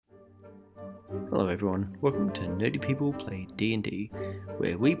Hello everyone, welcome to Nerdy People Play D&D,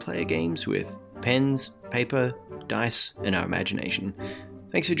 where we play games with pens, paper, dice, and our imagination.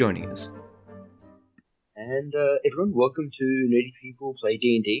 Thanks for joining us. And everyone, welcome to Nerdy People Play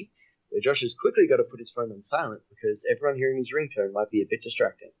D&D, where Josh has quickly got to put his phone on silent because everyone hearing his ringtone might be a bit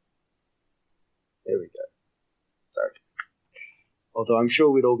distracting. There we go. Sorry. Although I'm sure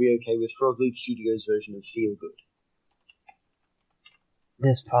we'd all be okay with Frog Leap Studios' version of Feel Good.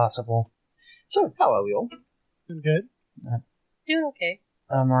 It's possible. So, how are we all? I'm good. Doing okay.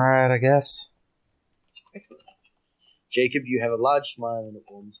 I'm alright, I guess. Excellent. Jacob, you have a large smile and it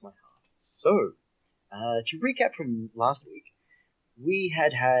warms my heart. So, to recap from last week, we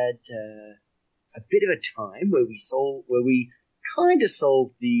had a bit of a time where we kind of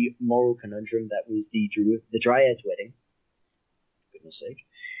solved the moral conundrum that was the Dryad's wedding. For goodness sake.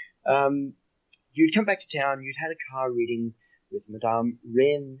 You'd come back to town, you'd had a car reading with Madame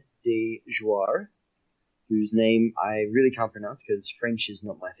Reine de Jouarre, whose name I really can't pronounce because French is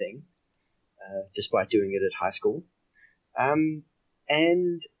not my thing, despite doing it at high school. And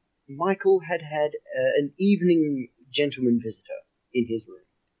Michael had an evening gentleman visitor in his room.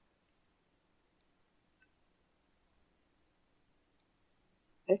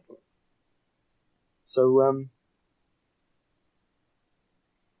 Excellent. So,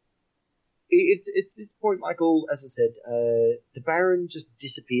 at this point, Michael, as I said, the Baron just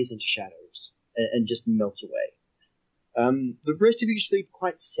disappears into shadows and just melts away. The rest of you sleep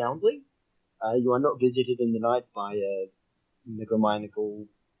quite soundly. You are not visited in the night by a megalomaniacal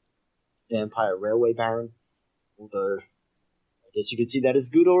vampire railway baron, although I guess you could see that as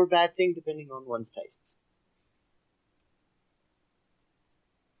good or a bad thing depending on one's tastes.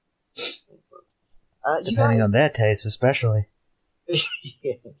 Depending on their taste, especially.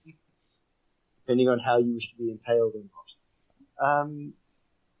 Yes. Depending on how you wish to be impaled or not.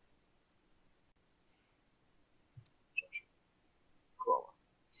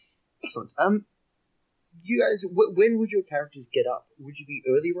 Excellent. You guys, when would your characters get up? Would you be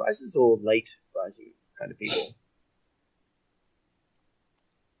early risers or late rising kind of people?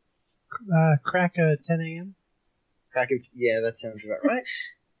 Crack 10 a.m. Yeah, that sounds about right.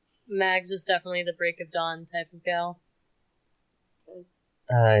 Mags is definitely the break of dawn type of gal.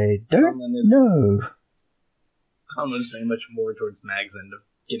 I don't know. Conlon's very much more towards Mag's end of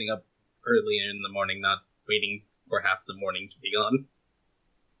getting up early in the morning, not waiting for half the morning to be gone.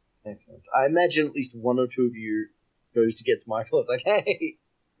 Excellent. I imagine at least one or two of you goes to get to Michael. It's like, hey!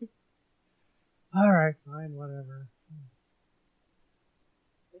 Alright, fine, whatever.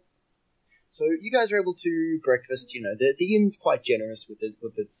 So you guys are able to breakfast. You know, the inn's quite generous with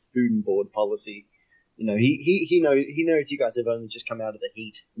its food and board policy. You know, he knows you guys have only just come out of the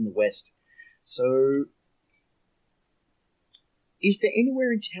heat in the west. So, is there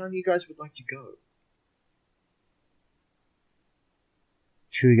anywhere in town you guys would like to go?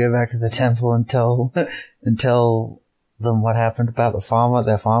 Should we go back to the temple and tell them what happened about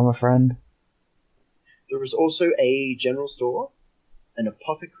their farmer friend? There is also a general store, an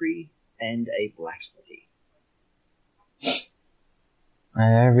apothecary, and a blacksmithy.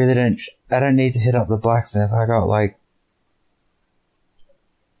 I really don't need to hit up the blacksmith. I got what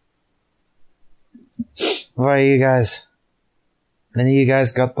about you guys? Any of you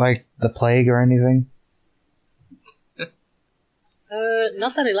guys got the plague or anything?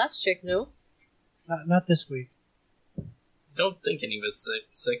 Not that I last checked, no. Not this week. I don't think any of us are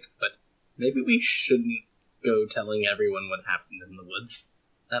sick, but maybe we shouldn't go telling everyone what happened in the woods.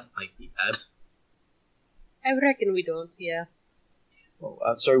 That might be bad. I reckon we don't, yeah. Well,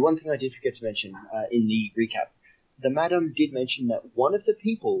 sorry, one thing I did forget to mention in the recap. The madam did mention that one of the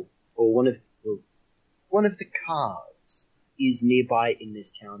people, or one of the cards, is nearby in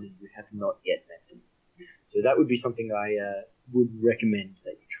this town and you have not yet met them. So that would be something I would recommend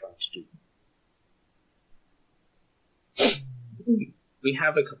that you try to do. We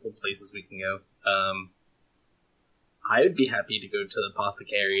have a couple places we can go. I would be happy to go to the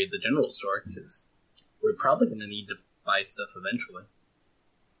apothecary at the general store, because we're probably going to need to buy stuff eventually.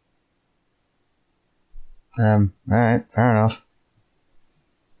 Alright, fair enough.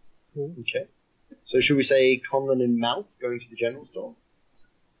 Okay. So should we say Conlon and Mouth going to the general store?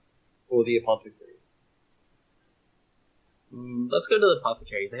 Or the apothecary? Let's go to the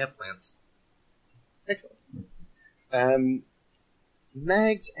apothecary. They have plants. Excellent.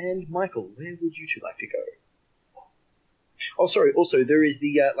 Mags and Michael, where would you two like to go? Oh, sorry. Also, there is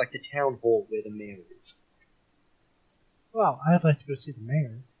the the town hall where the mayor is. Well, I'd like to go see the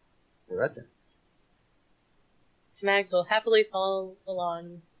mayor. All right then. Mags will happily follow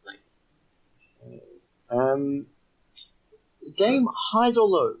along. Game highs or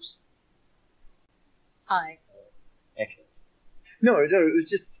lows? Hi. Excellent. No, it was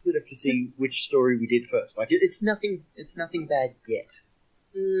just split up to see which story we did first. Like, it's nothing bad yet.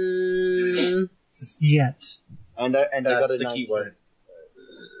 Yet. And I got That's a the 19. key word.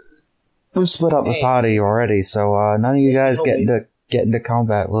 We've split up the Hey. party already, so none of you guys No get into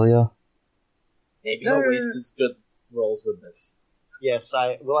combat, will you? Maybe No. don't waste his good rolls with this. Yes,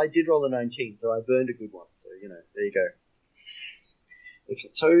 I did roll a 19, so I burned a good one. So, there you go.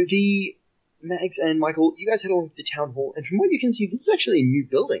 Excellent. So the Mags and Michael, you guys head along to the town hall, and from what you can see, this is actually a new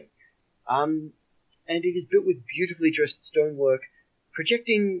building. And it is built with beautifully dressed stonework,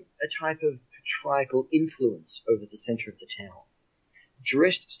 projecting a type of patriarchal influence over the center of the town.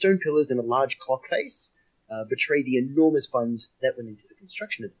 Dressed stone pillars and a large clock face betray the enormous funds that went into the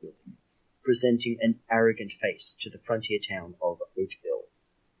construction of the building, presenting an arrogant face to the frontier town of Oatville.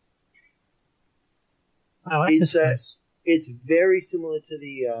 I like this place. It's very similar to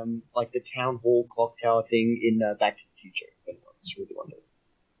the the town hall clock tower thing in Back to the Future. If anyone's really wondering.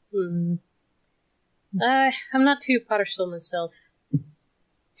 I'm not too partial myself.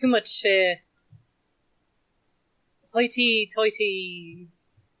 Too much hoity-toity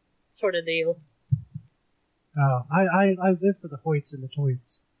sort of deal. Oh, I live for the hoits and the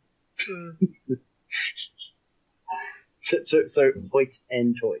toits. So hoits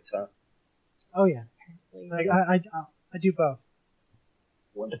and toits, huh? Oh yeah, like I do both.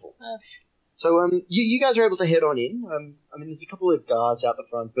 Wonderful. So you guys are able to head on in. I mean, there's a couple of guards out the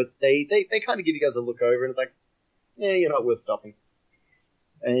front, but they kind of give you guys a look over, and it's like, yeah, you're not worth stopping.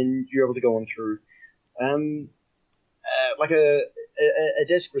 And you're able to go on through. Like a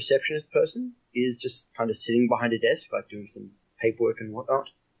desk receptionist person is just kind of sitting behind a desk, like doing some paperwork and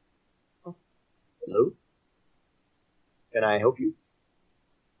whatnot. Oh, hello. Can I help you?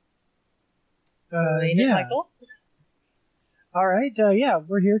 Yeah. Michael? All right. Yeah,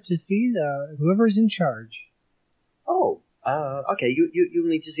 we're here to see whoever's in charge. Oh, okay. You'll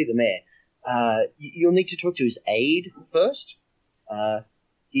need to see the mayor. You'll need to talk to his aide first.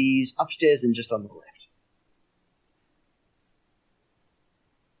 He's upstairs and just on the left.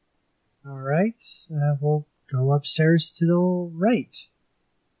 All right. We'll go upstairs to the right.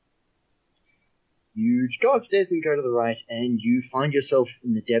 You go upstairs and go to the right, and you find yourself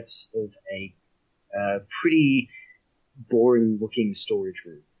in the depths of a pretty boring-looking storage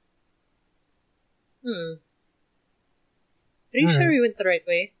room. Are you All sure right. we went the right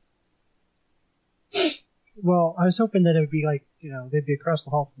way? Well, I was hoping that it would be like, they'd be across the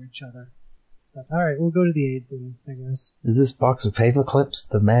hall from each other. But all right, we'll go to the aid then, I guess. Is this box of paper clips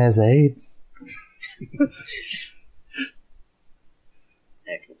the mayor's aid?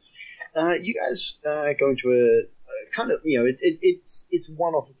 Excellent. You guys go into a kind of, it's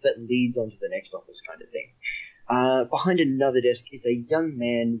one office that leads onto the next office kind of thing. Behind another desk is a young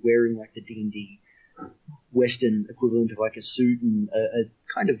man wearing like the D&D Western equivalent of like a suit and a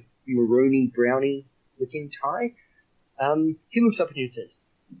kind of maroony brownie looking tie. He looks up at you and says,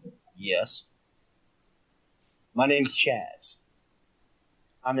 "Yes. My name's Chaz.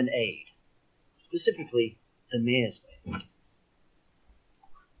 I'm an aide. Specifically, the mayor's aide."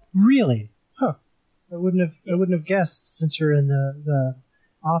 Really? Huh. I wouldn't have guessed since you're in the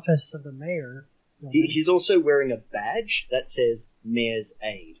office of the mayor. He's also wearing a badge that says Mayor's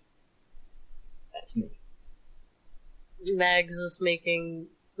Aide. That's me. Mags is making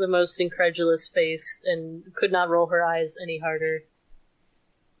the most incredulous face and could not roll her eyes any harder.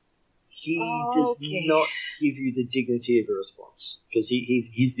 He does not give you the dignity of a response because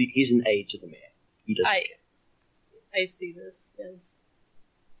he's an aide to the mayor. He doesn't. I see this, yes.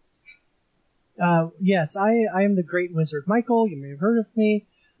 Yes, I am the Great Wizard Michael. You may have heard of me.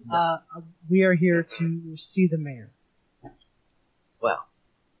 We are here to see the mayor. Well,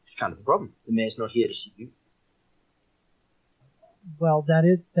 it's kind of a problem. The mayor's not here to see you. Well, that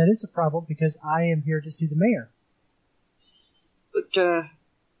is a problem because I am here to see the mayor. But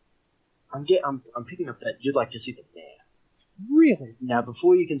I'm picking up that you'd like to see the mayor. Really? Now,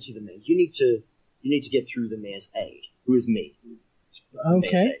 before you can see the mayor, you need to get through the mayor's aide, who is me. The mayor's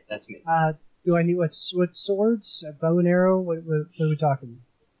Okay. aide, that's me. Do I need what swords? A bow and arrow? What are we talking?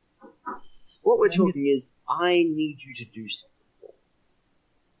 What we're talking is, I need you to do something for me.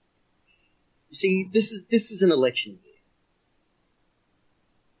 You see, this is an election year.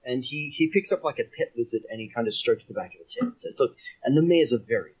 And he picks up like a pet lizard and he kind of strokes the back of its head and says, "Look, and the mayor's a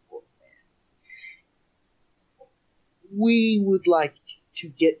very important man. We would like to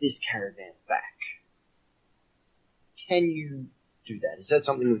get this caravan back. Can you do that? Is that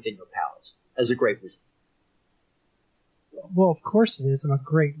something within your powers as a great wizard?" Well, of course it is. I'm a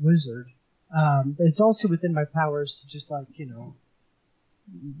great wizard. But it's also within my powers to just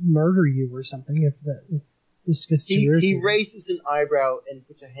murder you or something if this gets too He irritating. raises an eyebrow and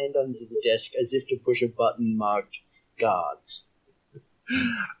puts a hand under the desk as if to push a button marked guards.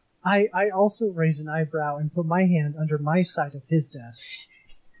 I also raise an eyebrow and put my hand under my side of his desk.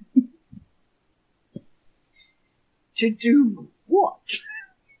 To do what?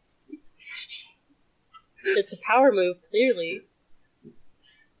 It's a power move, clearly.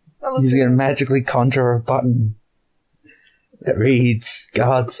 He's gonna magically conjure a button that reads,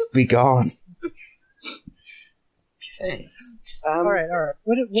 "Gods be gone." Okay. All right.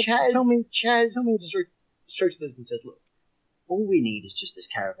 What, Chaz, tell me. Chaz tell me strokes Liz and says, "Look, all we need is just this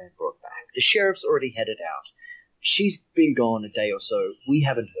caravan brought back. The sheriff's already headed out. She's been gone a day or so. We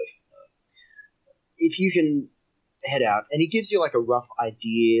haven't heard from her. If you can head out," and he gives you like a rough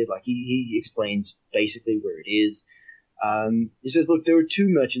idea, like he explains basically where it is. He says, "Look, there are two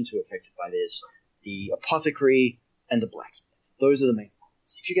merchants who are affected by this: the apothecary and the blacksmith. Those are the main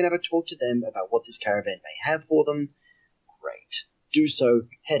ones. If you can have a talk to them about what this caravan may have for them, great. Do so.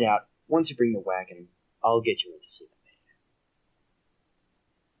 Head out. Once you bring the wagon, I'll get you in to see them."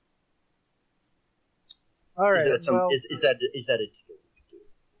 All right. Is that a deal?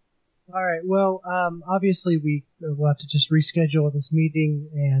 All right. Well, obviously we'll have to just reschedule this meeting,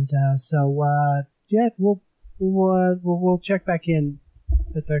 and yeah, we'll check back in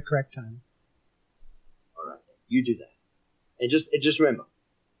at the correct time. All right, you do that, and just remember,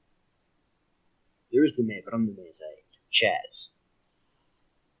 there is the mayor, but I'm the mayor's aide, Chaz.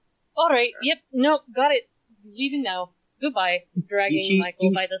 Alright, yep, nope, got it. Leaving now. Goodbye. Dragging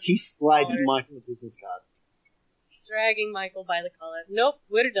Michael by the He slides collar. Michael a business card. Dragging Michael by the collar. Nope,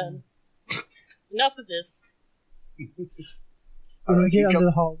 we're done. Enough of this. When we get you under come-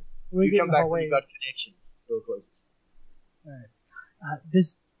 the hall, when we You get come in the back when hallway. you've got connections. Door closes. All right.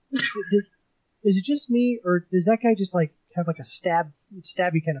 Does is it just me, or does that guy just like have like a stabby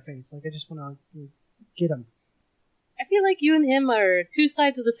kind of face? Like I just want to get him. I feel like you and him are two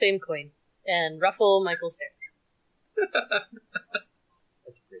sides of the same coin. And ruffle Michael's hair.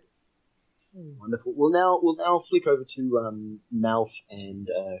 That's great. Wonderful. We'll now flick over to Malf and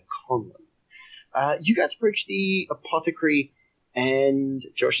Conlon. You guys approach the apothecary, and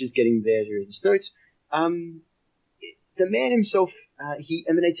Josh is getting there to his notes. The man himself, he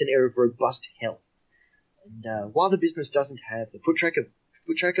emanates an air of robust health, and while the business doesn't have the foot traffic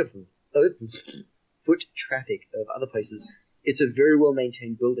of other places, it's a very well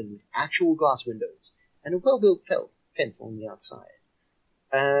maintained building with actual glass windows and a well built fence along the outside.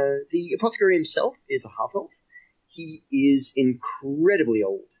 The apothecary himself is a half-elf. He is incredibly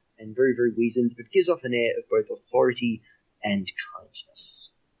old and very, very weazened, but gives off an air of both authority and kindness.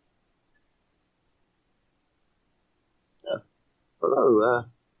 Hello,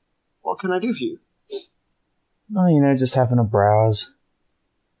 what can I do for you? Oh, just having a browse.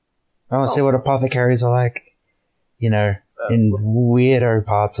 I want to see what apothecaries are like, in weirdo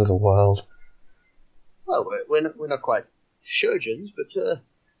parts of the world. Well, we're not quite surgeons, but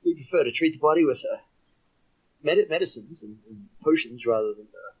we prefer to treat the body with medicines and potions rather than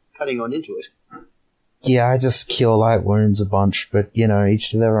cutting on into it. Yeah, I just cure light wounds a bunch, but, each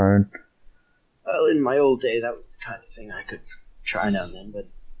to their own. Well, in my old day, that was the kind of thing I could try now and then, but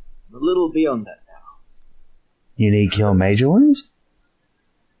I'm a little beyond that now. You need cure major wounds?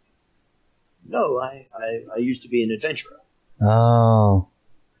 No, I used to be an adventurer. Oh.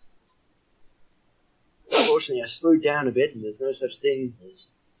 Unfortunately, I slowed down a bit, and there's no such thing as...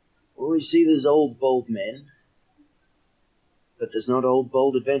 Well, you see, there's old, bold men, but there's not old,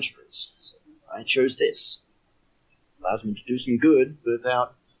 bold adventurers. So I chose this. Allows me to do some good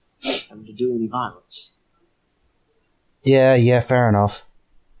without having to do any violence. Yeah, fair enough.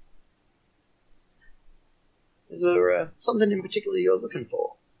 Is there something in particular you're looking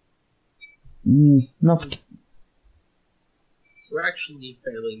for? Not We're actually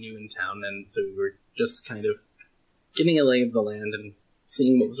fairly new in town, and so we were just kind of getting a lay of the land and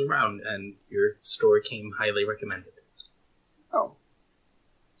seeing what was around, and your store came highly recommended. Oh.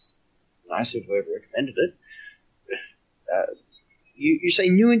 Nice of whoever recommended it. You say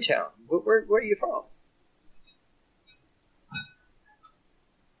new in town. Where are you from?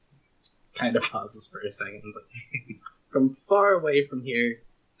 Kind of pauses for a second. It's like, from far away from here,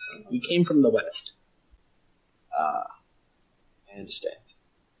 we came from the west. I understand.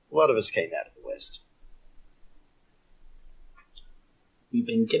 A lot of us came out of the west. We've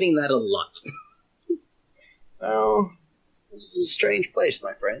been getting that a lot. Well, it's a strange place,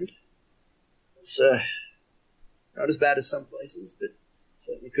 my friend. It's not as bad as some places, but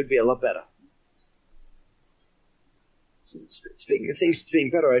certainly could be a lot better. Speaking of things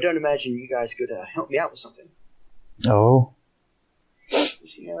being better, I don't imagine you guys could help me out with something. Oh.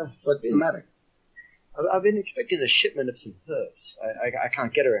 What's the matter? I've been expecting a shipment of some herbs. I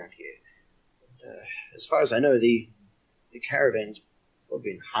can't get around here. As far as I know, the caravan's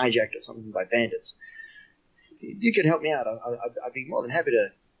been hijacked or something by bandits. If you could help me out, I'd be more than happy to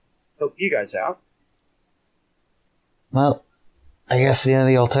help you guys out. Well, I guess the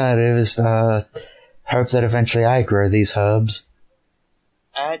only alternative is to hope that eventually I grow these herbs.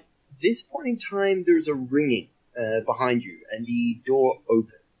 At this point in time, there's a ringing behind you, and the door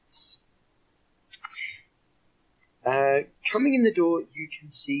opens. Coming in the door, you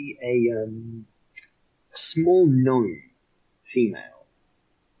can see a small gnome, female.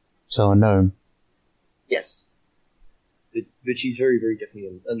 So a gnome. Yes. But she's very, very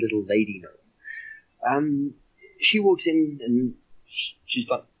definitely a little lady gnome. She walks in and she's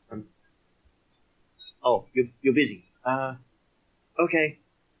like, oh, you're busy. Okay.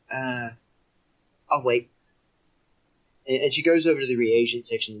 I'll wait. And she goes over to the reagent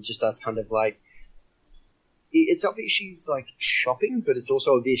section and just starts kind of like, it's obvious she's like shopping, but it's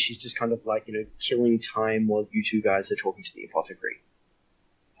also obvious she's just kind of like, killing time while you two guys are talking to the apothecary.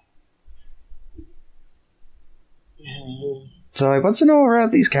 So, like, what's the know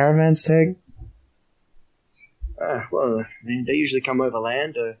around these caravans take? Well, they usually come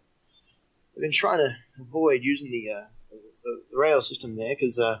overland. They've been trying to avoid using the rail system there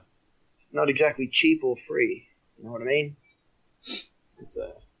because it's not exactly cheap or free. You know what I mean? It's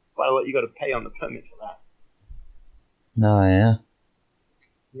quite a lot you got to pay on the permit for that. No, yeah.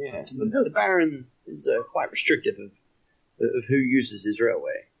 Yeah, but the Baron is quite restrictive of who uses his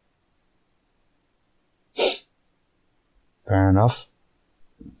railway. Fair enough.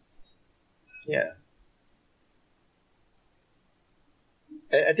 Yeah.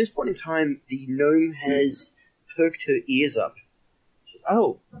 At this point in time, the gnome has perked her ears up. She says,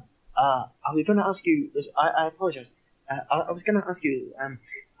 "Oh, I was going to ask you. I apologize. I was going to ask you.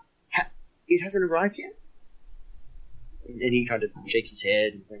 It hasn't arrived yet." And he kind of shakes his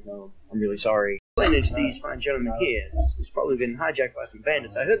head and says, "Oh, I'm really sorry. Explaining to these fine gentlemen here, it's probably been hijacked by some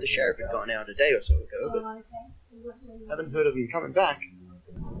bandits. I heard the sheriff had gone out a day or so ago, but haven't heard of him coming back."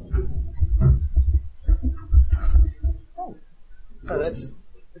 Oh, that's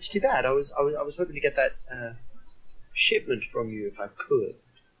too bad. I was hoping to get that shipment from you if I could.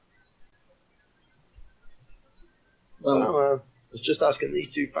 Well, I was just asking these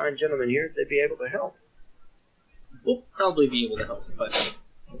two fine gentlemen here if they'd be able to help. We'll probably be able to help, but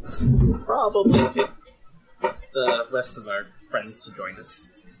probably get the rest of our friends to join us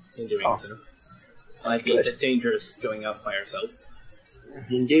in doing so. Might be a bit dangerous going out by ourselves.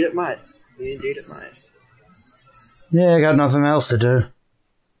 Indeed it might. Indeed it might. Yeah, I got nothing else to do.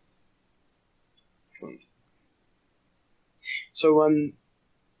 Excellent. So,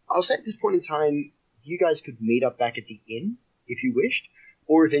 I'll say at this point in time, you guys could meet up back at the inn, if you wished,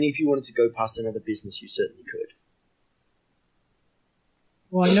 or if any of you wanted to go past another business, you certainly could.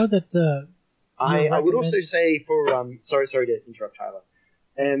 Well, I know that I would also say for sorry to interrupt, Tyler.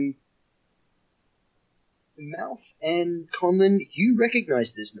 Malf and Conlon, you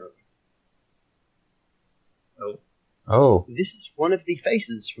recognize this gnome. Oh. This is one of the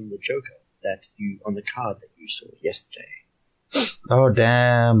faces from the Joker on the card that you saw yesterday. Oh,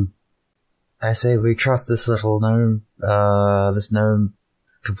 damn. I say we trust this little gnome,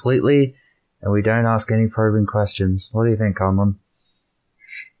 completely, and we don't ask any probing questions. What do you think, Conlon?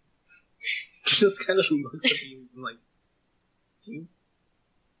 Just kind of looks at you like, do you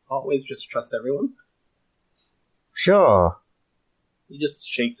always just trust everyone? Sure. He just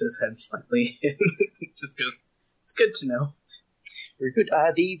shakes his head slightly and just goes, "It's good to know." Very good.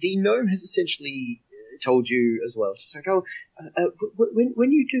 The gnome has essentially told you as well. She's like,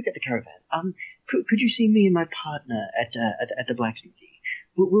 when you do get the caravan, could you see me and my partner at the blacksmithy?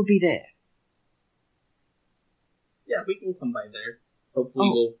 We'll be there. Yeah, we can come by there. Hopefully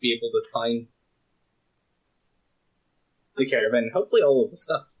we'll be able to find the caravan. Hopefully all of the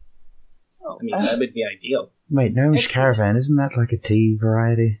stuff. I mean, that would be ideal. Wait, gnomish caravan, isn't that like a tea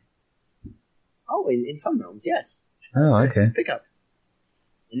variety? Oh, in some realms, yes. Oh, okay. Pick up.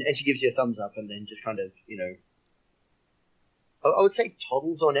 And she gives you a thumbs up and then just kind of, I would say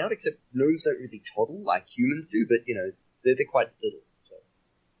toddles on out, except gnomes don't really toddle like humans do, but, they're quite little.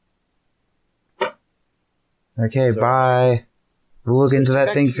 So. Okay, bye. We'll look into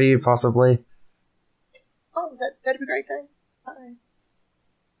that thing for you, possibly. Oh, that'd be great, thanks. Bye.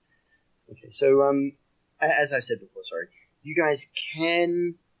 Okay, so, as I said before, you guys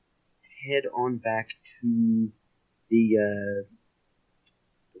can head on back to the,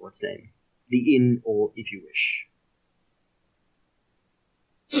 the inn, or if you wish.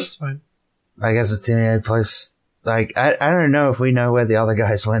 That's fine. I guess it's the only place Like, I don't know if we know where the other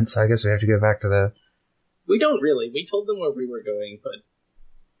guys went, so I guess we have to go back to the... We don't really. We told them where we were going, but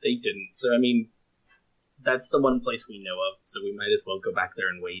they didn't. So, I mean, that's the one place we know of, so we might as well go back there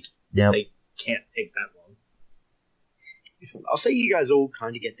and wait. Yep. They can't take that long. Excellent. I'll say you guys all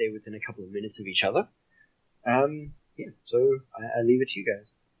kind of get there within a couple of minutes of each other. Yeah, so I leave it to you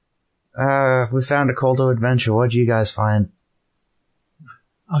guys. We found a call to adventure. What did you guys find?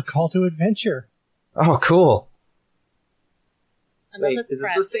 A call to adventure. Oh, cool. Wait, Another is it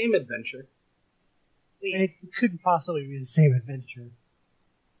threat. the same adventure? It couldn't possibly be the same adventure.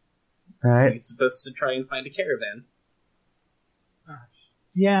 Alright. He's supposed to try and find a caravan.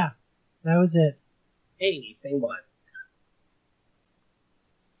 Yeah, that was it. Hey, same one.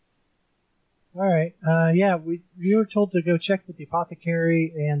 All right. Yeah, we were told to go check with the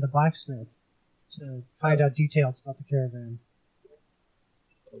apothecary and the blacksmith to find out details about the caravan.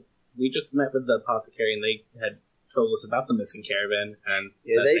 We just met with the apothecary and they had told us about the missing caravan and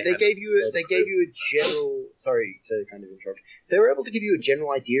Yeah, that they had gave you built a general. Sorry to kind of interrupt. They were able to give you a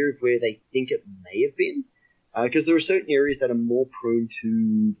general idea of where they think it may have been, because there are certain areas that are more prone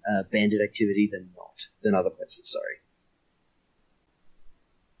to bandit activity than other places. Sorry.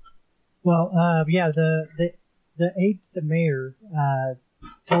 Well, yeah, the aide to the mayor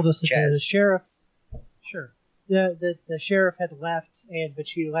told us that Chaz. the sheriff, sure, the sheriff had left, but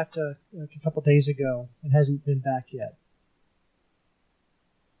she left a couple days ago and hasn't been back yet.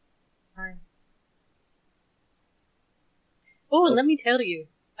 Hi. Oh, and let me tell you,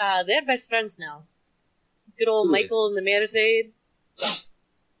 they're best friends now. Good old Who Michael is? and the mayor's aide.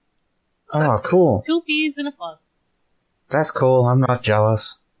 Oh, cool. 2 peas in a pod. That's cool. I'm not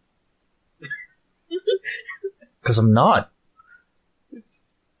jealous. Because I'm not.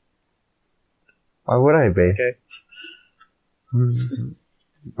 Why would I be? Okay.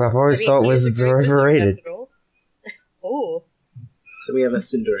 I've always thought he is a wizards great are wizard, overrated. after all. Oh. So we have a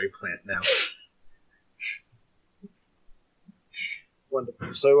Sundari plant now.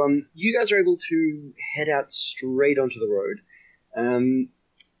 Wonderful. So, you guys are able to head out straight onto the road.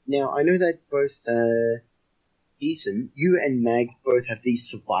 Now, I know that both Ethan, you and Mags both have the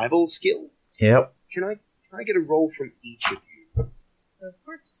survival skill. Yep. Can I get a roll from each of you? Of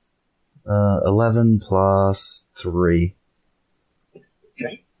course. 11 plus 3.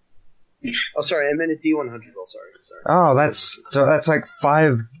 Okay. Oh, sorry, I meant a D100 roll. Sorry. Oh, that's like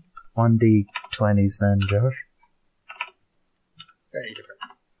 5 1d20s then, Josh. Very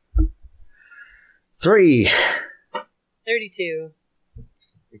different. 3. 32.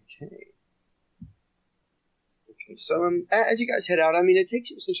 Okay. So, as you guys head out, I mean, it takes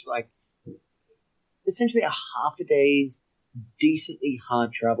you essentially a half a day's decently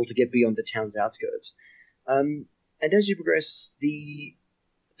hard travel to get beyond the town's outskirts. And as you progress, the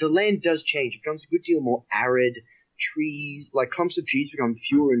land does change. It becomes a good deal more arid. Trees, like clumps of trees, become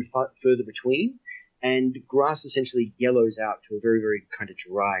fewer and further between, and grass essentially yellows out to a very, very kind of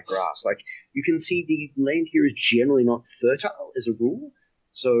dry grass. Like, you can see the land here is generally not fertile as a rule,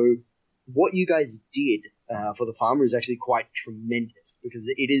 so what you guys did for the farmer is actually quite tremendous, because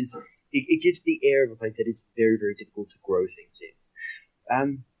it gives the air of a place that is very, very difficult to grow things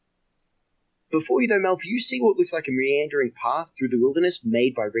in. Before you though, Malf, you see what looks like a meandering path through the wilderness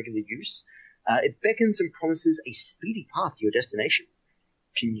made by regular use. It beckons and promises a speedy path to your destination.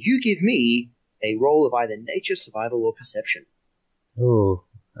 Can you give me a roll of either nature, survival, or perception? Ooh.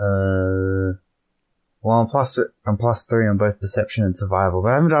 Well, I'm plus 3 on both perception and survival, but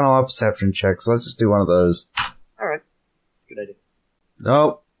I haven't done a lot of perception checks, so let's just do one of those. Alright. Good idea.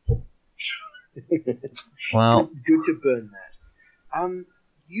 Nope. Well, Good to burn that.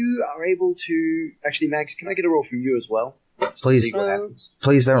 You are able to... Actually, Max, can I get a roll from you as well? please, See what happens.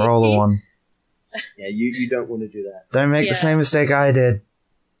 please don't roll a 1. Yeah, you don't want to do that. Don't make Yeah. the same mistake I did.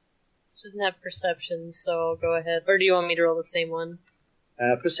 Shouldn't have perception, so go ahead. Or do you want me to roll the same one?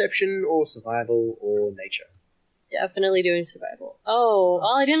 Perception or survival or nature. Definitely doing survival. Oh,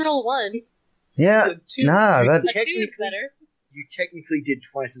 well, I didn't roll 1. Yeah, So 2. nah, that, But 2 is better. You technically did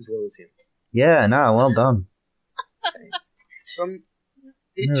twice as well as him. yeah, no, well done. The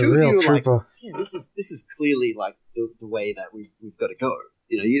You're two a real of you are like, trooper. yeah, this is clearly like the way that we've got to go.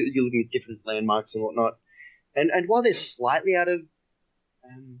 You know, you're looking at different landmarks and whatnot, and while they're slightly out of,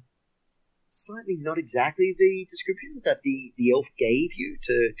 slightly not exactly the descriptions that the elf gave you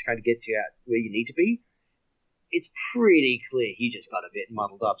to kind of get you out where you need to be, it's pretty clear he just got a bit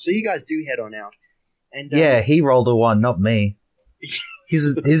muddled up. So you guys do head on out, and Yeah, he rolled a 1, not me.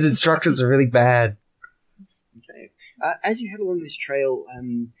 His instructions are really bad. Okay. As you head along this trail,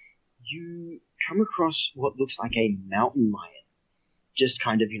 you come across what looks like a mountain lion, just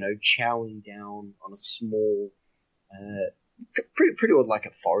kind of, chowing down on a small pretty odd, like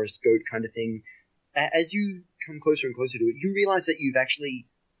a forest goat kind of thing. As you come closer and closer to it, you realize that you've actually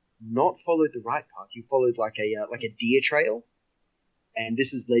not followed the right path. You followed like a deer trail, and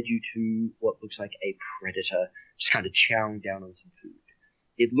this has led you to what looks like a predator, just kind of chowing down on some food.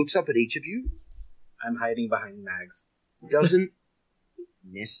 It looks up at each of you. I'm hiding behind Mags. Doesn't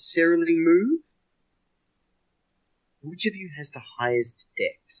necessarily move. Which of you has the highest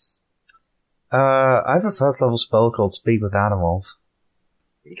dex? I have a first level spell called Speak with Animals.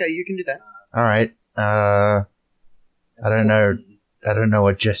 Okay, you can do that. Alright, I don't know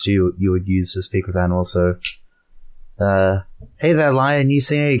what gesture you would use to speak with animals, so... hey there, lion, you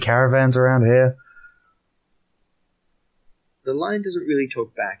see any caravans around here? The lion doesn't really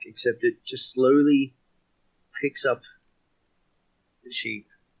talk back, except it just slowly picks up the sheep.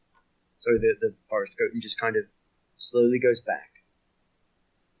 So the forest goat, and just kind of slowly goes back.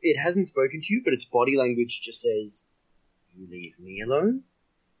 It hasn't spoken to you, but its body language just says, "You leave me alone,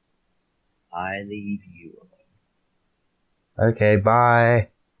 I leave you alone." Okay, bye.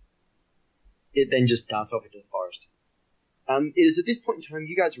 It then just darts off into the forest. It is at this point in time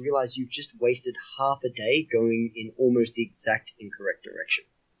you guys realize you've just wasted half a day going in almost the exact incorrect direction.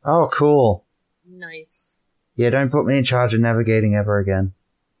 Oh, cool. Nice. Yeah, don't put me in charge of navigating ever again.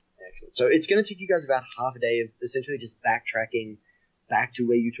 Excellent. So it's going to take you guys about half a day of essentially just backtracking back to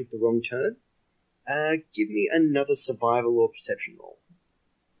where you took the wrong turn. Give me another survival or perception roll.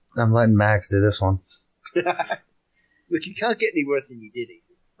 I'm letting Max do this one. Look, you can't get any worse than you did,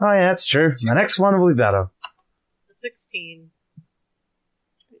 Ethan. Oh yeah, that's true. My next one will be better. 16.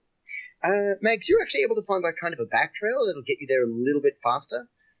 Max, you're actually able to find like kind of a back trail that'll get you there a little bit faster.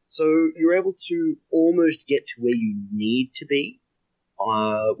 So you're able to almost get to where you need to be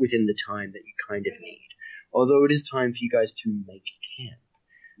within the time that you kind of need. Although it is time for you guys to make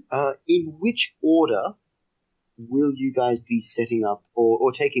camp. In which order will you guys be setting up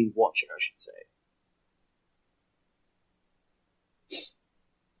or taking watch, I should say?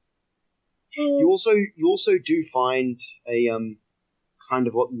 You also do find a kind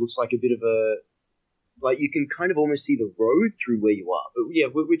of what looks like a bit of a, like you can kind of almost see the road through where you are. But yeah,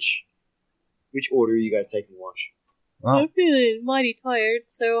 which order are you guys taking watch? Well, I'm feeling mighty tired,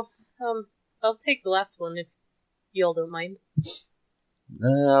 so I'll take the last one if y'all don't mind.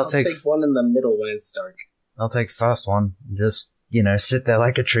 I'll take one in the middle when it's dark. I'll take the first one. Just, sit there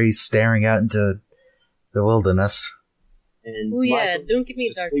like a tree staring out into the wilderness. And Oh yeah, Michael, don't give me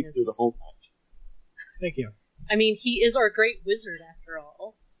just sleep darkness. through the whole night. Thank you. I mean, he is our great wizard after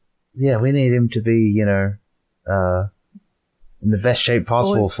all. Yeah, we need him to be, in the best shape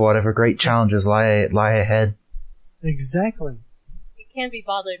possible for whatever great challenges lie ahead. Exactly. He can't be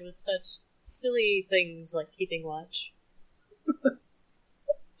bothered with such silly things like keeping watch.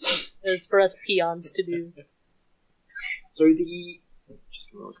 It's for us peons to do. So just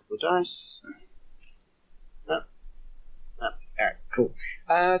roll a couple of dice. Alright, cool.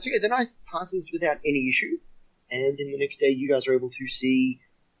 So yeah, the night passes without any issue, and in the next day you guys are able to see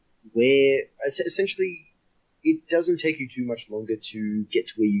where, essentially, it doesn't take you too much longer to get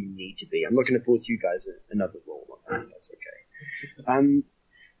to where you need to be. I'm not going to force you guys another roll on that, that's okay.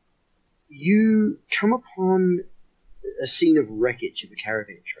 You come upon a scene of wreckage of a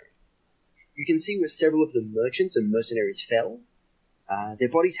caravan train. You can see where several of the merchants and mercenaries fell. Their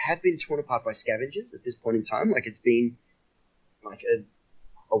bodies have been torn apart by scavengers at this point in time, like it's been like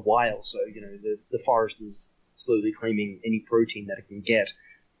a while, so the forest is slowly claiming any protein that it can get.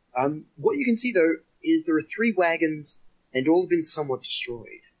 What you can see though is there are 3 wagons, and all have been somewhat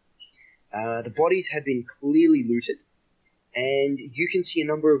destroyed. The bodies have been clearly looted, and you can see a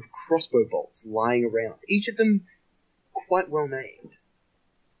number of crossbow bolts lying around, each of them quite well made.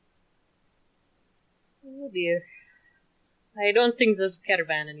 Oh dear. I don't think there's a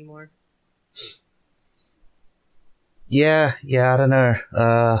caravan anymore. Yeah, I don't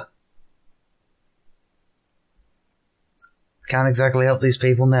know. Can't exactly help these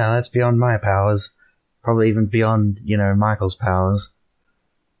people now. That's beyond my powers. Probably even beyond, Michael's powers.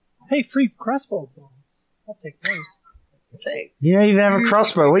 Hey, free crossbow bolts. I'll take those. Okay. You don't even have a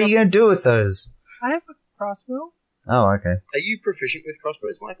crossbow. What are you going to do with those? I have a crossbow. Oh, okay. Are you proficient with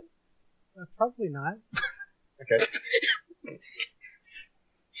crossbows, Michael? Probably not. Okay.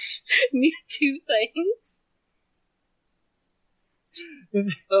 Need 2 things?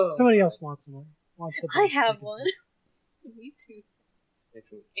 If Oh. somebody else wants one. I have one. Me too.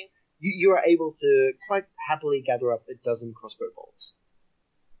 Excellent. You are able to quite happily gather up a dozen crossbow bolts.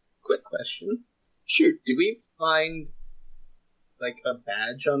 Quick question. Shoot. Did we find, like, a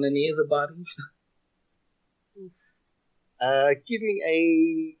badge on any of the bodies? Give me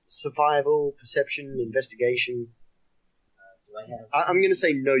a survival, perception, investigation, I have. I'm going to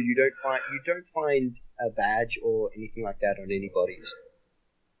say no. You don't find a badge or anything like that on any bodies.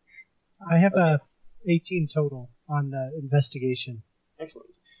 I have a 18 total on the investigation. Excellent.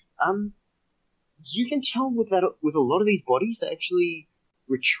 You can tell with a lot of these bodies, they actually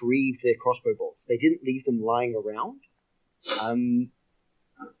retrieved their crossbow bolts. They didn't leave them lying around.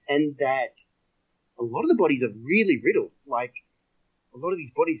 And that a lot of the bodies are really riddled. Like, a lot of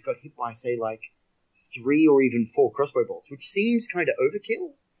these bodies got hit by, say, like, 3 or even 4 crossbow bolts, which seems kind of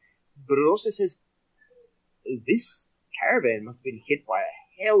overkill, but it also says this caravan must have been hit by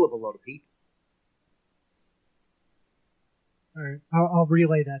a hell of a lot of people. Alright, I'll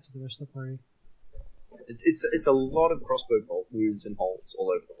relay that to the rest of the party. It's a lot of crossbow bolt wounds and holes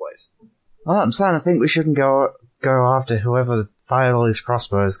all over the place. Well, I'm starting to think we shouldn't go after whoever fired all these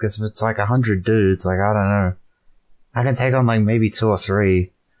crossbows, because if it's like 100 dudes, like, I don't know. I can take on, like, maybe 2 or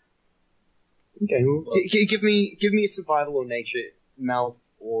 3. Okay, well, give me a survival or nature, Mal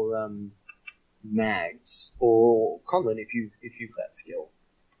or Mags, or Conlon if you've that skill.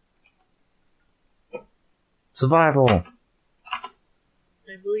 Survival.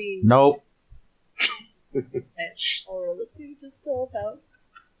 I believe. Nope. I'll roll it too, just to help out.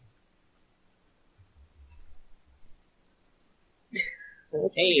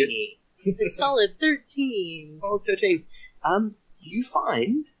 Hey, Solid 13. Oh, 13. You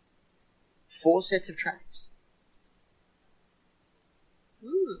find 4 sets of tracks.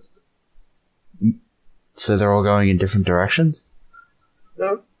 So they're all going in different directions?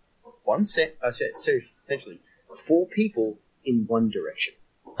 No. One set, so essentially, 4 people in one direction.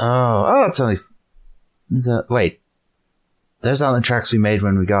 Oh, that's only... wait. Those aren't the tracks we made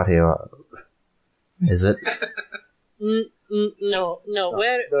when we got here. Is it? No.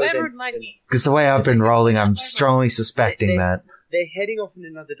 Where would my... Because the way I've been rolling, I'm strongly suspecting that. They're heading off in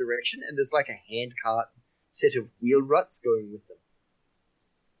another direction, and there's like a handcart set of wheel ruts going with them.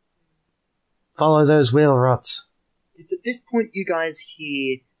 Follow those wheel ruts. It's at this point you guys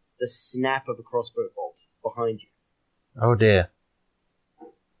hear the snap of a crossbow bolt behind you. Oh dear.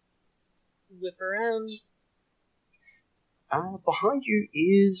 Whip around. Behind you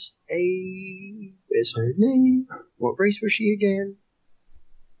is a... Where's her name? What race was she again?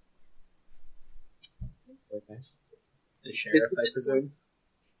 the sheriff, I presume.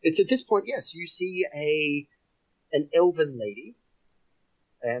 It's at this point, yes, you see an elven lady.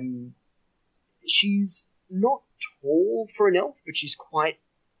 She's not tall for an elf, but she's quite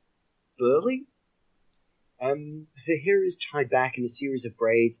burly. Her hair is tied back in a series of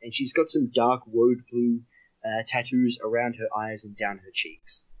braids, and she's got some dark woad blue tattoos around her eyes and down her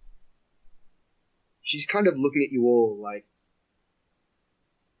cheeks. She's kind of looking at you all like,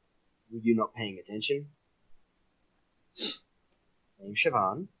 were you not paying attention? Name's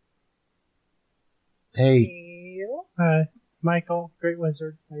Siobhan. Hey. Hi, Michael, Great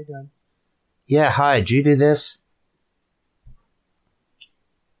Wizard. How you doing? Yeah, hi, did you do this?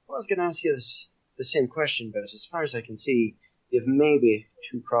 Well, I was going to ask you the same question, but as far as I can see, you have maybe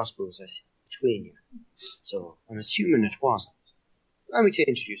 2 crossbows between you. So I'm assuming it wasn't. Allow me to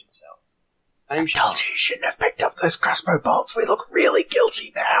introduce myself. I'm told you shouldn't have picked up those crossbow bolts. We look really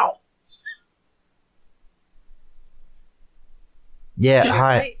guilty now. Yeah,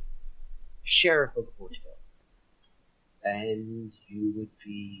 hi. Sheriff of Portugal. And you would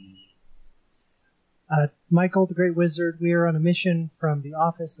be... Michael, the Great Wizard. We are on a mission from the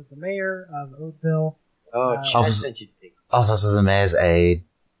office of the mayor of Oatville. Oh, Chaz sent you to pick. Office of the Mayor's Aide.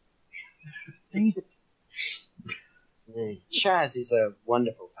 Chaz is a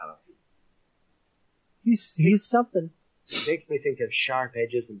wonderful fellow. He's something. It makes me think of sharp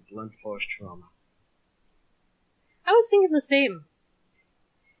edges and blunt force trauma. I was thinking the same.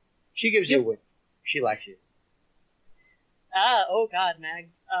 She gives you a whip. She likes you. Oh god,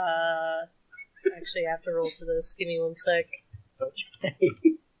 Mags. Actually, I have to roll for this. Give me 1 sec. Okay.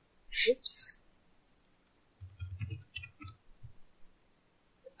 Oops.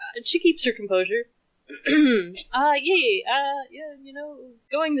 She keeps her composure. Yeah,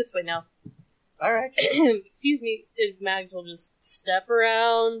 going this way now. Alright. Excuse me, if Mags will just step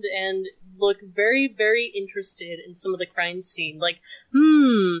around and look very, very interested in some of the crime scene. Like,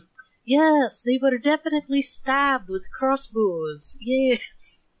 yes, they were definitely stabbed with crossbows.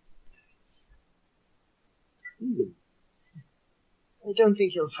 Yes. I don't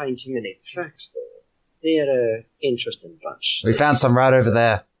think you'll find too many tracks, though. They're an interesting bunch. We found some right over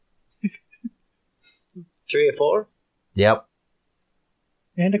there. 3 or 4? Yep.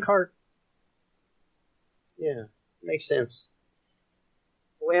 And a cart. Yeah, makes sense.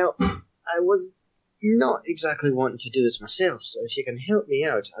 Well, I was not exactly wanting to do this myself, so if you can help me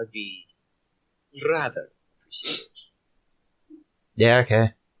out, I'd be rather appreciative. Yeah,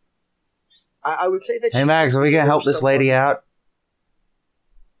 okay. I would say that. Hey, Max, are we gonna help this lady out?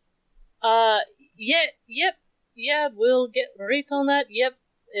 Yeah, we'll get right on that. Yep,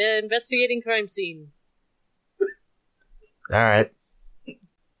 investigating crime scene. Alright.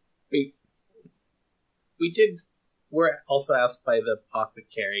 We're also asked by the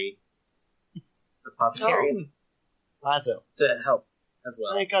apothecary. Lazo. To help as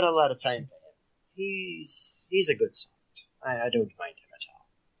well. I got a lot of time for him. He's a good sort. I don't mind him at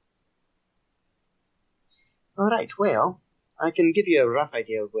all. All right, well, I can give you a rough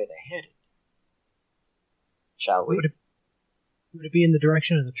idea of where they're headed. Shall we? Would it be in the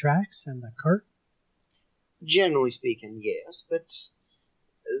direction of the tracks and the cart? Generally speaking, yes, but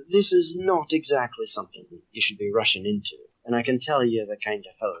this is not exactly something you should be rushing into, and I can tell you're the kind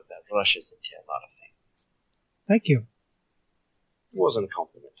of fellow that rushes into a lot of things. Thank you. It wasn't a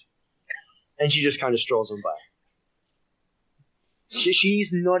compliment. And she just kind of strolls on by.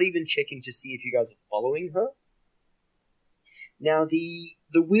 She's not even checking to see if you guys are following her. Now, the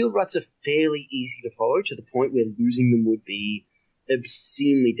wheel ruts are fairly easy to follow, to the point where losing them would be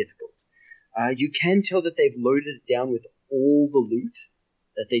obscenely difficult. You can tell that they've loaded it down with all the loot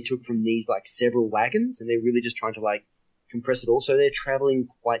that they took from these, several wagons, and they're really just trying to, compress it all. So they're traveling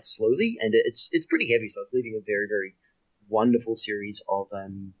quite slowly, and it's pretty heavy, so it's leaving a very, very wonderful series of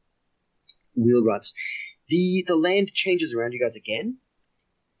wheel ruts. The land changes around you guys again,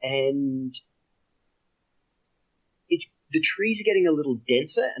 and the trees are getting a little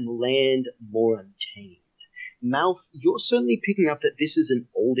denser and the land more untamed. Mouth, you're certainly picking up that this is an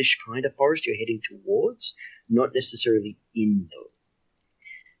oldish kind of forest you're heading towards, not necessarily in though.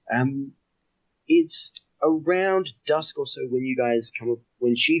 It's around dusk or so when you guys come up,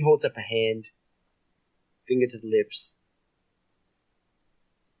 when she holds up a hand, finger to the lips,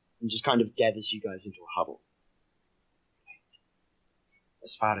 and just kind of gathers you guys into a huddle.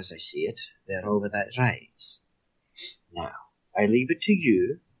 As far as I see it, they're over that rise. Now, I leave it to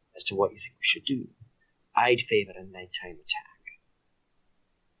you as to what you think we should do. I'd favor a nighttime attack.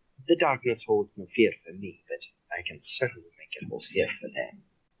 The darkness holds no fear for me, but I can certainly make it hold fear for them.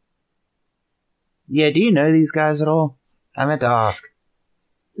 Yeah, do you know these guys at all? I meant to ask.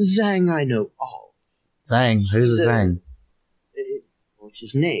 Zhang I know all. Zhang? Who's Zhang? What's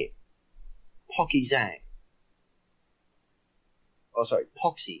his name? Pocky Zhang. Oh, sorry,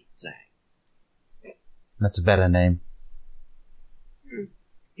 Poxy Zhang. That's a better name.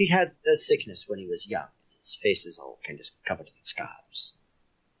 He had a sickness when he was young. His face is all kind of covered in scars.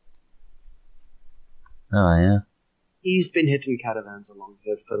 Oh, yeah. He's been hitting caravans along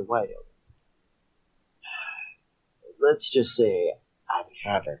here for a while. Let's just say I'd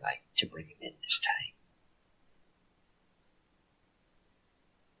rather like to bring him in this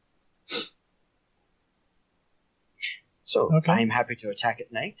time. So, okay. I'm happy to attack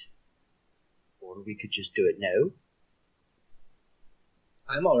at night. Or we could just do it now.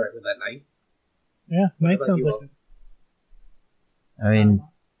 I'm alright with that night. Yeah, night about sounds you like all? it. I mean,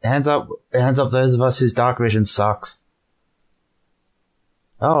 hands up those of us whose dark vision sucks.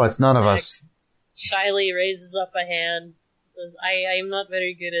 Oh, it's none of us. Shyly raises up a hand, says, I'm not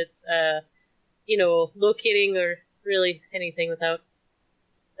very good at, locating or really anything without,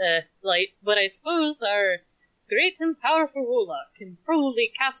 light, but I suppose our great and powerful Wola can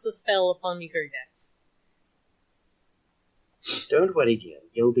probably cast a spell upon Nikurdex. Don't worry, dear.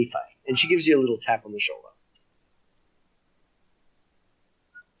 You'll be fine. And she gives you a little tap on the shoulder.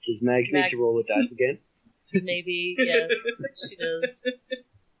 Does Mags need to roll the dice again? Maybe, yes, she does.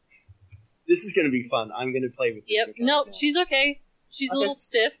 This is going to be fun. I'm going to play with this. Yep, no, she's okay. She's a little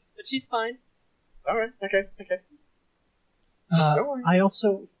stiff, but she's fine. Alright, okay. I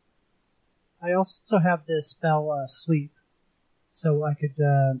also have this spell, sleep, so I could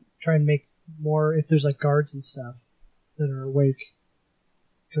try and make more, if there's guards and stuff that are awake,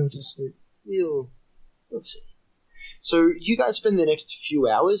 go to sleep. We'll see. So you guys spend the next few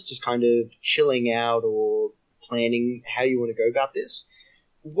hours just kind of chilling out or planning how you want to go about this.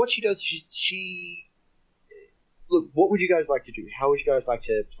 What she does, she look, what would you guys like to do? How would you guys like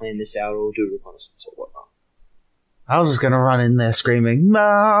to plan this out or do reconnaissance or whatnot? I was just gonna run in there screaming,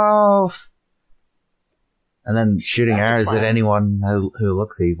 "Mouth!" and then shooting That's a arrows at plan. anyone who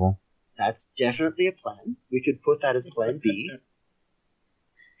looks evil. That's definitely a plan. We could put that as plan B.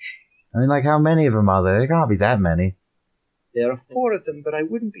 I mean, how many of them are there? There can't be that many. There are 4 of them, but I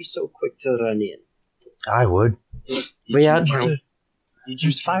wouldn't be so quick to run in. I would. Did We you had- count? Did you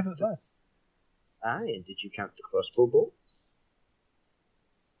There's 5 count of us. Aye, and did you count the crossbow bolts?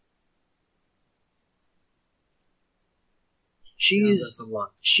 She Yeah, is that's a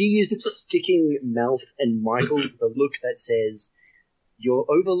lot. sticking Mouth and Michael the look that says, You're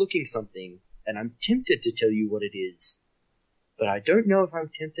overlooking something, and I'm tempted to tell you what it is, but I don't know if I'm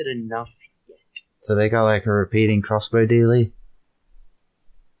tempted enough yet. So they got like a repeating crossbow dealie?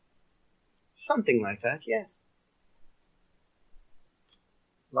 Something like that, yes.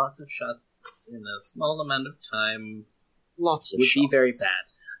 Lots of shots in a small amount of time Lots of would be shots very bad.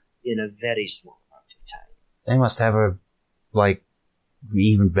 in a very small amount of time. They must have a, like,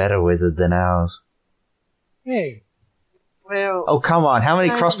 even better wizard than ours. Hey, Well, Oh, come on. How many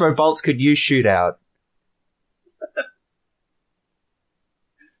Sounds- crossbow bolts could you shoot out?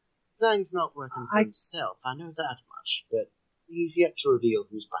 Zhang's not working for I- himself, I know that much, but he's yet to reveal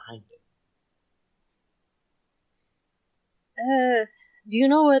who's behind it. Do you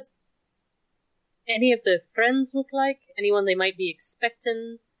know what any of the friends look like? Anyone they might be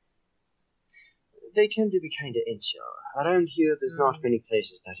expecting? They tend to be kind of insular. Around here, there's not many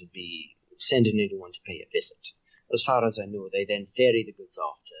places that would be sending anyone to pay a visit. As far as I know, they then ferry the goods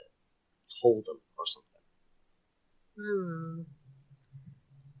off to hold them or something.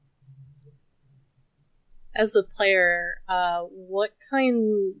 As a player, what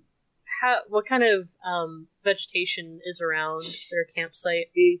kind of vegetation is around their campsite?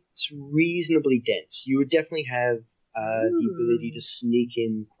 It's reasonably dense. You would definitely have the ability to sneak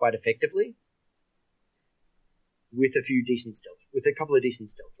in quite effectively with a couple of decent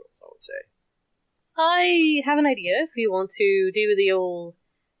stealth rolls, I would say. I have an idea. If we want to do the old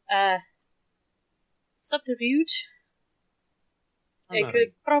subterfuge, I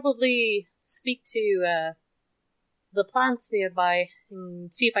could probably speak to the plants nearby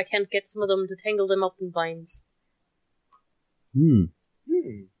and see if I can't get some of them to tangle them up in vines.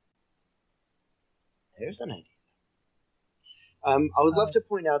 There's an idea. I would love to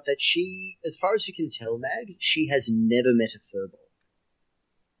point out that she, as far as you can tell, Mag, she has never met a furball.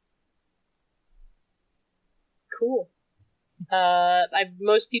 Cool.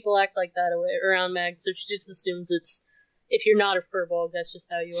 Most people act like that around Mag, so she just assumes it's, if you're not a furball, that's just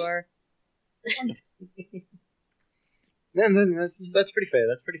how you are. That's pretty fair.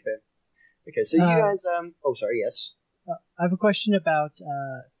 That's pretty fair. Okay, so you guys, oh, sorry, yes. I have a question about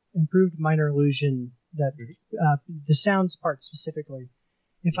improved minor illusion, that the sounds part specifically.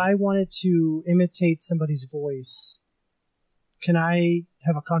 If I wanted to imitate somebody's voice, can I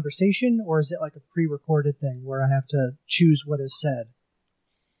have a conversation, or is it like a pre-recorded thing where I have to choose what is said?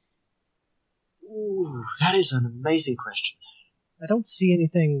 Ooh, that is an amazing question. I don't see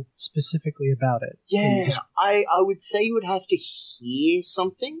anything specifically about it. Yeah, I would say you would have to hear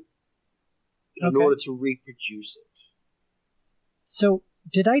something in Okay. order to reproduce it. So,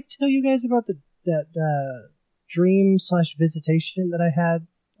 did I tell you guys about that dream/visitation that I had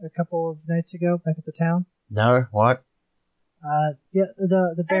a couple of nights ago back at the town? No? What? Yeah,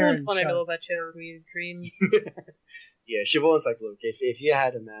 the I Baron. don't want to showed- know about your weird dreams. Yeah, Siobhan's like, look, if you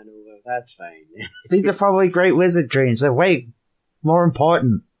had a man over, that's fine. These are probably great wizard dreams. They're way more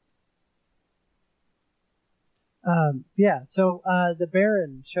important. Yeah, so the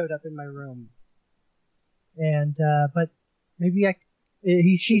Baron showed up in my room, and but maybe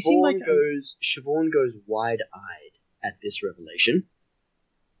he seemed like Siobhan goes wide-eyed at this revelation.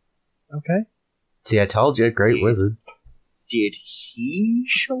 okay. See, I told you, great wizard. Did he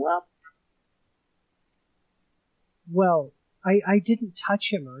show up? Well, I didn't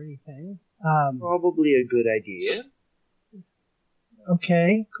touch him or anything. Probably a good idea.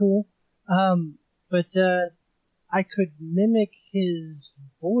 Okay, cool. But I could mimic his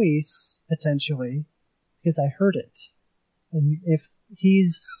voice potentially because I heard it, and if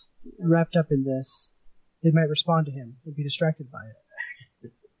he's wrapped up in this, they might respond to him and be distracted by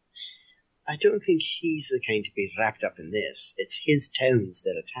it. I don't think he's the kind to be wrapped up in this. It's his tones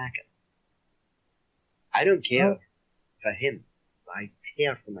that attack him. I don't care for him. I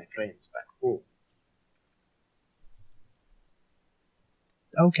care for my friends back home.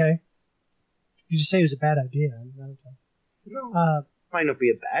 Okay. You just say it was a bad idea. Okay. No, might not be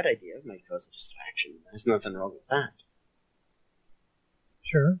a bad idea. It might cause a distraction. There's nothing wrong with that.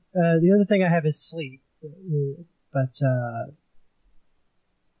 Sure. The other thing I have is sleep, but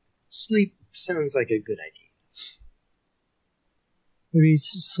Sleep sounds like a good idea. maybe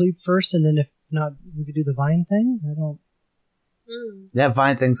sleep first, and then if not, we could do the vine thing. I don't. That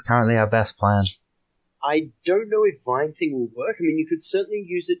vine thing's currently our best plan. I don't know if Vine Thing will work. I mean, you could certainly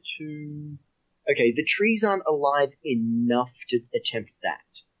use it to... Okay, the trees aren't alive enough to attempt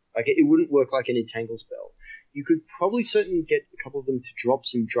that. Like, it wouldn't work like an entangle spell. You could probably certainly get a couple of them to drop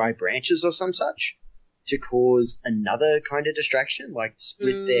some dry branches or some such to cause another kind of distraction, like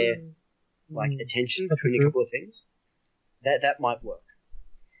split their attention between a couple of things. That might work.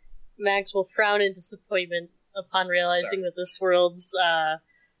 Max will frown in disappointment upon realizing that this world's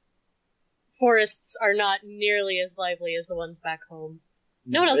forests are not nearly as lively as the ones back home.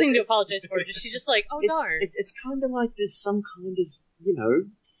 No, nothing to apologize for. She's just like, oh darn. It's kind of like there's some kind of,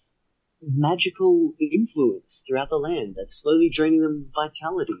 magical influence throughout the land that's slowly draining them of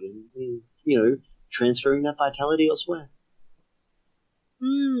vitality and transferring that vitality elsewhere.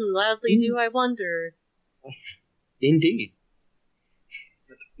 Loudly do I wonder. Indeed.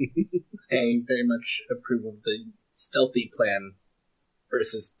 I very much approve of the stealthy plan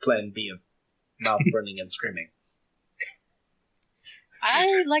versus plan B of mouth running and screaming.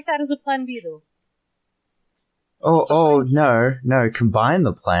 I like that as a plan B, though. No, combine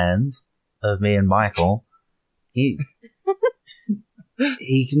the plans of me and Michael. He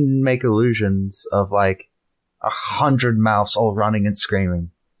can make illusions of like 100 mouths all running and screaming.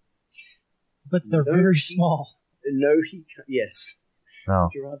 But they're very small. No, he can't. Yes. Oh.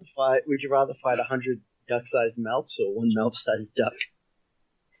 Would you rather fight 100 duck-sized mouths or one mouth-sized duck?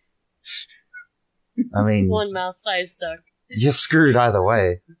 I mean, one mouth-sized duck. You're screwed either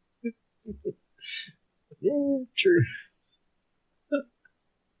way. Yeah, true.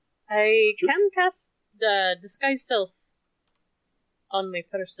 I can cast Disguise Self on my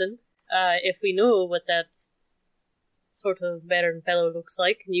person, if we know what that sort of barren fellow looks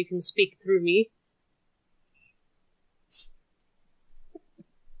like, and you can speak through me.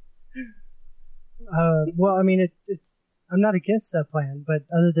 Well, I mean, it's. I'm not against that plan, but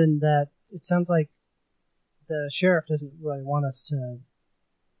other than that, it sounds like the sheriff doesn't really want us to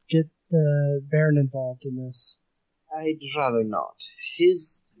get the Baron involved in this. I'd rather not. It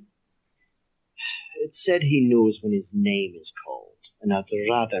said he knows when his name is called, and I'd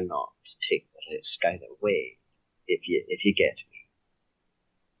rather not take the risk either way, if you get me.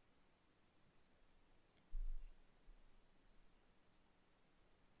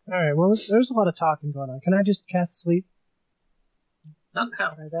 Alright, well, there's a lot of talking going on. Can I just cast sleep? Not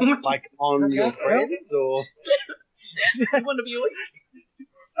how. Like on your friends, or? I want to be awake.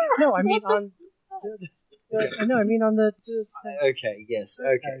 No, I mean on... No, I mean on the... Okay, yes,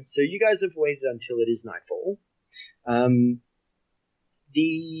 okay. So you guys have waited until it is nightfall.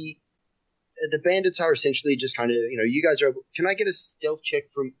 The bandits are essentially just kind of, you guys are able... Can I get a stealth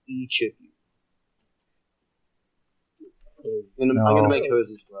check from each of you? And I'm going to make hers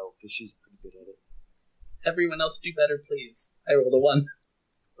as well, because she's pretty good at it. Everyone else do better, please. I rolled a 1.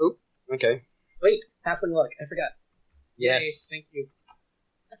 Oh, okay. Wait, halfling luck. I forgot. Yes. Yay, thank you.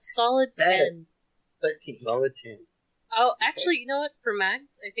 A solid 10. 13. Solid 10. Oh, actually, you know what? For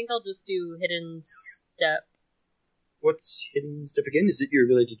Max, I think I'll just do Hidden Step. What's Hidden Step again? Is it your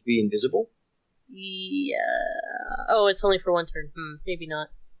ability to be invisible? Yeah. Oh, it's only for one turn. Maybe not.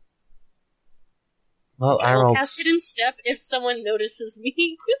 Well, I'll cast Hidden Step if someone notices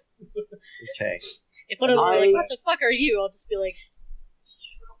me. Okay. If one of them are like, what the fuck are you? I'll just be like,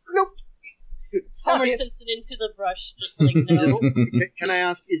 nope. Homer Simpson into the brush. Just like, no. Can I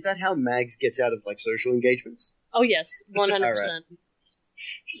ask, is that how Mags gets out of, like, social engagements? Oh, yes. 100%. Right.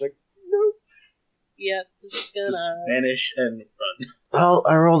 She's like, nope. Yep. Just gonna vanish and run. Well,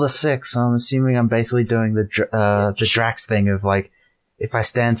 I rolled a 6, so I'm assuming I'm basically doing the Drax thing of, like, if I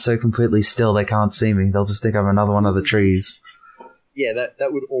stand so completely still they can't see me, they'll just think I'm another one of the trees. Yeah,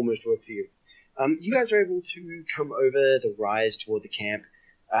 that would almost work for you. You guys are able to come over the rise toward the camp.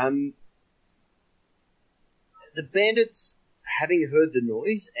 The bandits, having heard the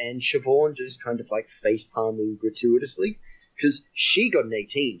noise, and Siobhan just kind of like face-palming gratuitously, because she got an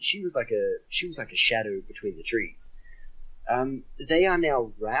 18. She was like a shadow between the trees. They are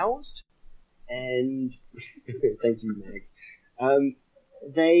now roused, and thank you, Mags.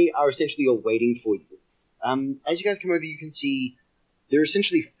 They are essentially all waiting for you. As you guys come over, you can see there are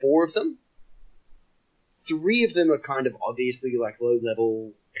essentially 4 of them. 3 of them are kind of obviously like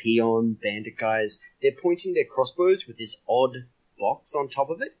low-level peon bandit guys. They're pointing their crossbows with this odd box on top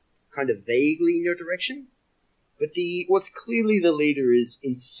of it, kind of vaguely in your direction. But what's clearly the leader is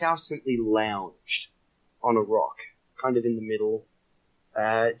insouciantly lounged on a rock, kind of in the middle.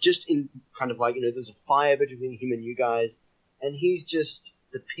 Just in kind of like, there's a fire between him and you guys, and he's just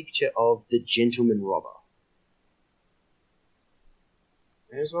the picture of the gentleman robber.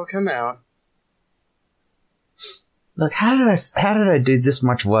 May as well come out. Look, how did I do this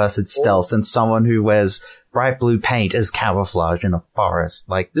much worse at stealth than someone who wears bright blue paint as camouflage in a forest?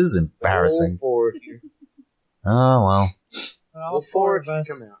 Like, this is embarrassing. All 4 of you. Oh, well. All 4 of us.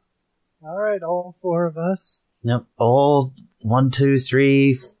 Come out. Alright, all 4 of us. Yep, all 1, 2,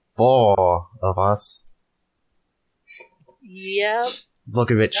 3, 4 of us. Yep. Look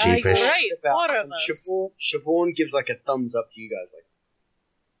a bit sheepish. Right, 4 of us. Siobhan gives like a thumbs up to you guys, like,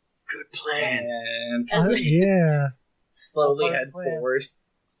 Good plan. And Yeah. slowly Apart head plan. forward.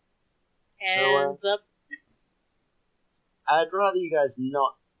 Hands up. I'd rather you guys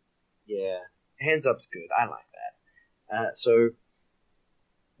not. Yeah, hands up's good. I like that. So,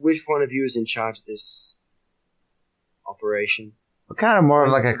 which one of you is in charge of this operation? We're kind of more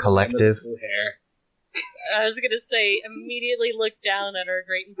of like a collective. Blue hair. I was gonna say, immediately look down at our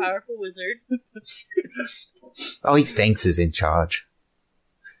great and powerful wizard. Oh, he thinks he's in charge.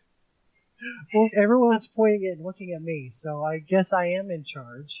 Well, everyone's pointing and looking at me, so I guess I am in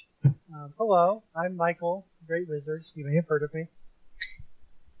charge. Hello, I'm Michael, Great Wizard. You may have heard of me.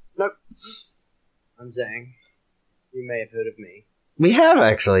 Nope. I'm Zhang. You may have heard of me. We have,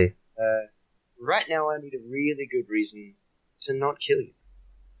 actually. Right now, I need a really good reason to not kill you.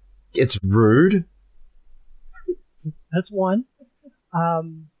 It's rude. That's one.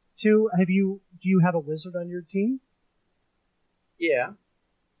 Two, do you have a wizard on your team? Yeah.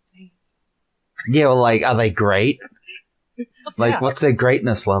 Yeah, well, like, are they great? Like, Yeah. what's their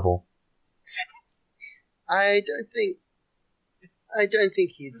greatness level? I don't think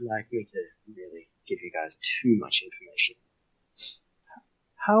he'd like me to really give you guys too much information.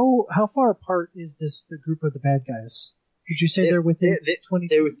 How far apart is the group of the bad guys? Did you say they're within 20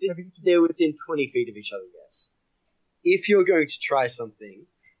 They're feet of each other? they're within 20 feet of each other, yes. If you're going to try something,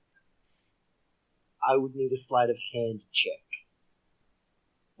 I would need a sleight of hand check.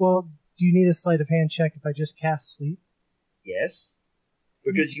 Well, do you need a sleight of hand check if I just cast sleep? Yes?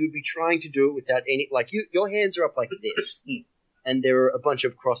 Because you would be trying to do it without any... Like, your hands are up like this, and there are a bunch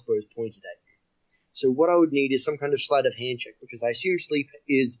of crossbows pointed at you. So what I would need is some kind of sleight of hand check, because I assume sleep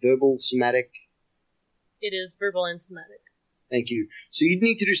is verbal, somatic... It is verbal and somatic. Thank you. So you'd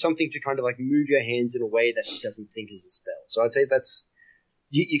need to do something to kind of like move your hands in a way that he doesn't think is a spell. So I'd say that's...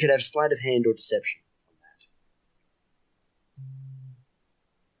 You could have sleight of hand or deception on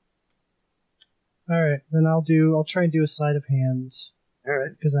that. Alright, then I'll try and do a sleight of hand,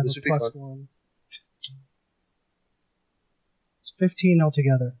 Alright. because I have This a would be plus fun. 1. It's 15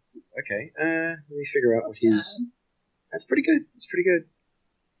 altogether. Okay, let me figure out what his... That's pretty good. It's pretty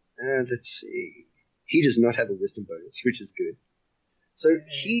good. Let's see. He does not have a wisdom bonus, which is good. So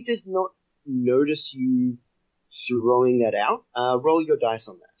he does not notice you throwing that out. Roll your dice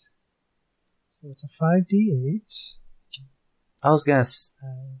on that. So it's a 5d8. I was gonna...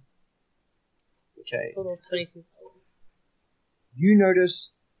 Okay. Total of 22. You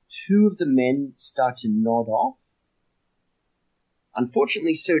notice two of the men start to nod off.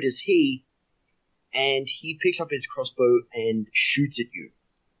 Unfortunately, so does he, and he picks up his crossbow and shoots at you.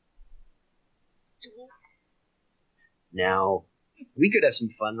 Now, we could have some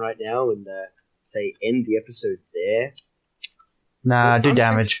fun right now and, say, end the episode there. Nah, do I'm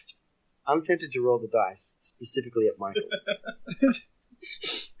damage. I'm tempted to roll the dice, specifically at Michael.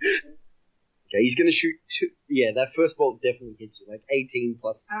 Okay, he's gonna shoot two. Yeah, that first bolt definitely hits you. Like 18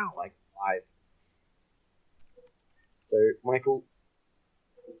 plus, like 5. So, Michael,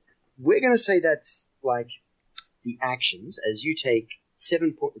 we're gonna say that's, like, the actions, as you take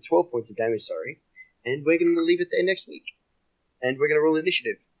 12 points of damage, and we're gonna leave it there next week. And we're gonna roll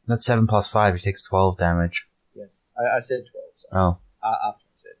initiative. That's 7 plus 5, he takes 12 damage. Yes, I said 12, so. Oh. After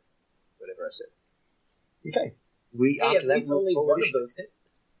I said whatever I said. Okay. Hey, at least only roll one of initiative. those hit.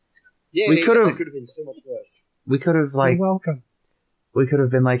 Yeah, We could've- that could have been so much worse. We could have, like... You're welcome. We could have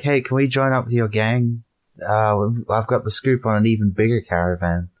been like, hey, can we join up with your gang? I've got the scoop on an even bigger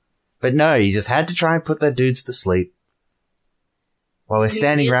caravan. But no, you just had to try and put their dudes to sleep. While we're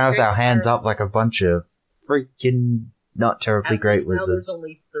standing around with our hands up like a bunch of freaking not terribly At great least now there's wizards.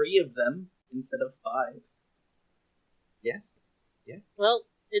 only 3 of them instead of 5. Yes, Well,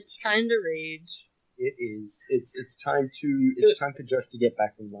 it's time to rage. it is. It's time for Josh to get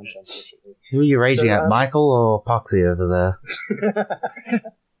back from lunch, unfortunately. Who are you raging So, at, Michael or Poxy over there?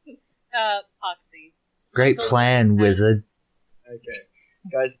 Poxy. Great plan, wizard. Okay,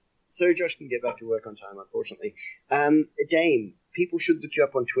 guys. So Josh can get back to work on time, unfortunately. Dame, people should look you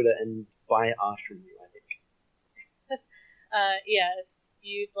up on Twitter and buy art from you, I think. Yeah, if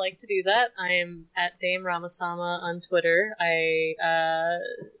you'd like to do that, I am at Dame Ramasama on Twitter. I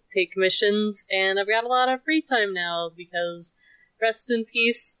take commissions, and I've got a lot of free time now because, rest in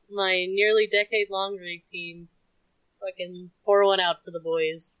peace, my nearly decade-long rig team. Fucking pour one out for the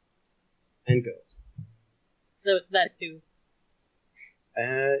boys. And girls. That too.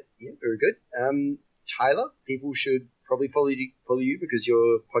 Yeah, very good. Tyler, people should probably follow you because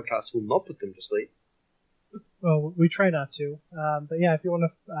your podcast will not put them to sleep. Well, we try not to. But yeah, if you want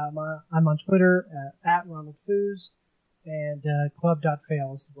to, I'm on Twitter at Ronald Foos, and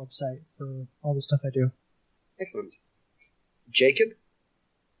club.fail is the website for all the stuff I do. Excellent. Jacob?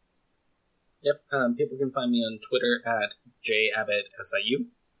 Yep, people can find me on Twitter at JAbbottSIU,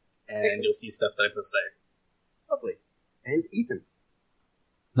 and Excellent. you'll see stuff that I post there. Lovely. And Ethan.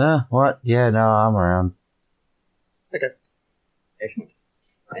 Nah, what? Yeah, no, I'm around. Excellent.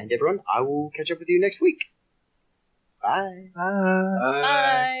 And everyone, I will catch up with you next week. Bye.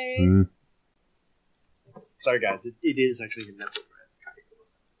 Bye. Mm. Sorry, guys. It is actually a Netflix.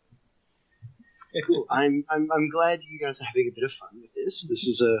 Cool. I'm glad you guys are having a bit of fun with this.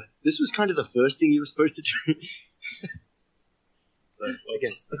 This was kind of the first thing you were supposed to do. So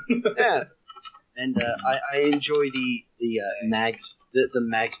again, yeah. And I enjoy the mags the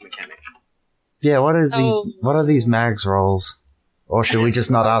mags mechanic. Yeah, what are these? Oh. What are these mags rolls? Or should we just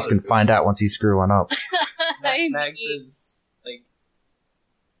not ask and find out once you screw one up? Mags is, like,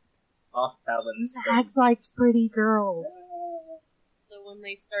 off balance. Mags likes pretty girls. So when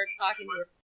they start talking to